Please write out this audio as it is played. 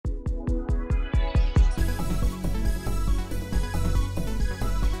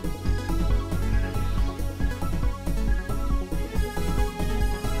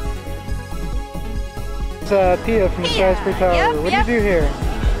Pia from the Stratosphere Tower. Yep, What do you do here?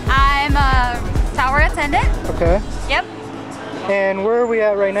 I'm a tower attendant. Okay. Yep. And where are we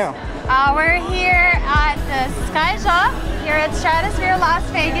at right now? We're here at the Sky Shop here at Stratosphere Las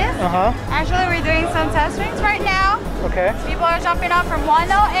Vegas. Actually, we're doing some test swings right now. Okay. People are jumping up from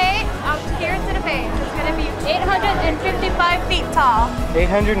 108 up here to the base. It's going to be 855 feet tall.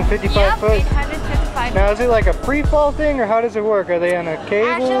 855 foot? 855 Now, is it like a free fall thing, or how does it work? Are they on a cable?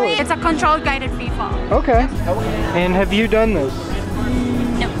 Actually, it's a controlled guided free fall. Okay. And have you done this?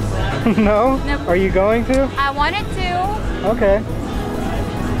 No. No? Nope. Are you going to? I wanted to. Okay.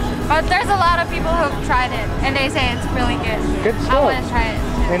 But there's a lot of people who've tried it, and they say it's really good. Good stuff. I want to try it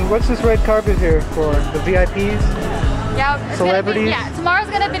too. And what's this red carpet here for? The VIPs? Yeah, celebrities? Tomorrow's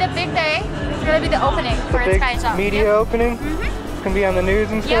going to be the big day. It's going to be the opening for the Sky Shop. Media opening? It's going to be on the news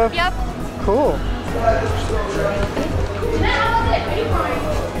and stuff? Yep. Cool.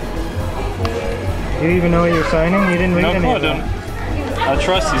 Do you even know what you're signing? You didn't read any of them. I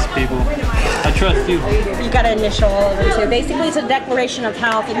trust these people. I trust you. You got to initial all of them too. Basically, it's a declaration of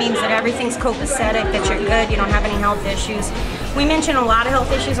health. It means that everything's copacetic, that you're good, you don't have any health issues. We mention a lot of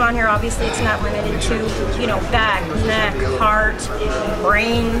health issues on here. Obviously, it's not limited to, you know, back, neck, heart,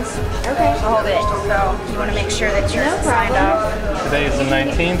 brains, the whole bit. So you want to make sure that you're signed up. Today is the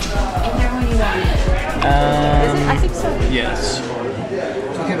 19th. I think so. Yes.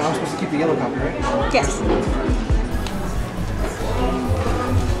 Okay, but I'm supposed to keep the yellow copy, right? Yes.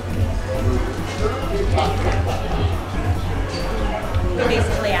 We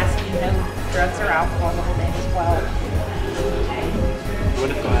basically ask you no drugs or alcohol the whole day as well. What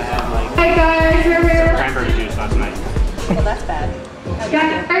if I had like Hi guys, we're here. cranberry juice last night? Well, that's bad.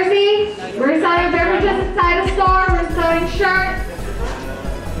 Got Jersey. We're selling beverages inside the store. We're selling shirts,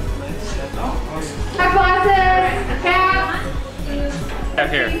 glasses, caps.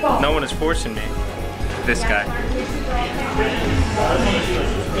 Have here. No one is forcing me. This guy.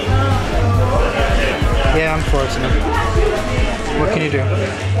 Yeah, I'm forcing him. What can you do?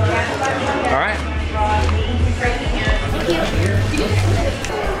 All right.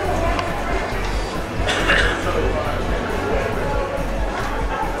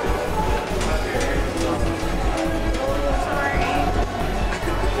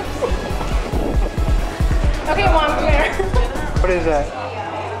 Okay, Mom, come here. What is that?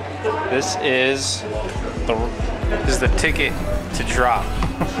 This is the ticket to drop.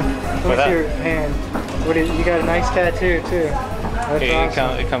 Look at your hand. What is, you got a nice tattoo too. That's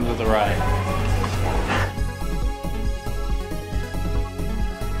awesome. It comes with a ride.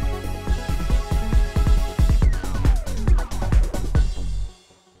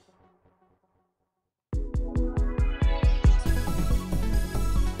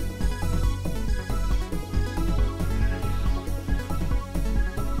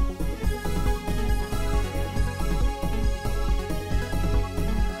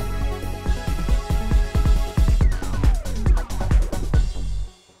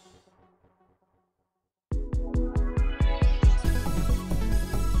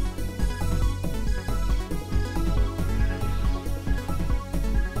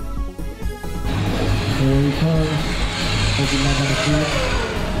 Here we come. Hope you're not gonna see it.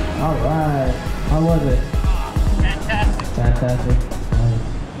 All right. How was it? Fantastic. Fantastic. Nice.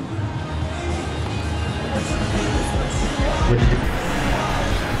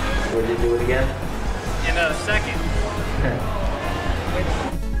 Would you do it again? In a second.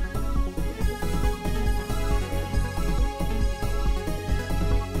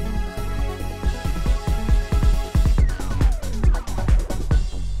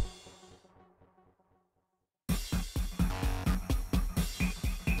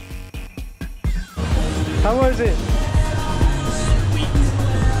 How was it? Sweet.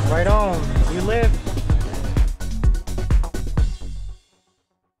 Right on. You lived.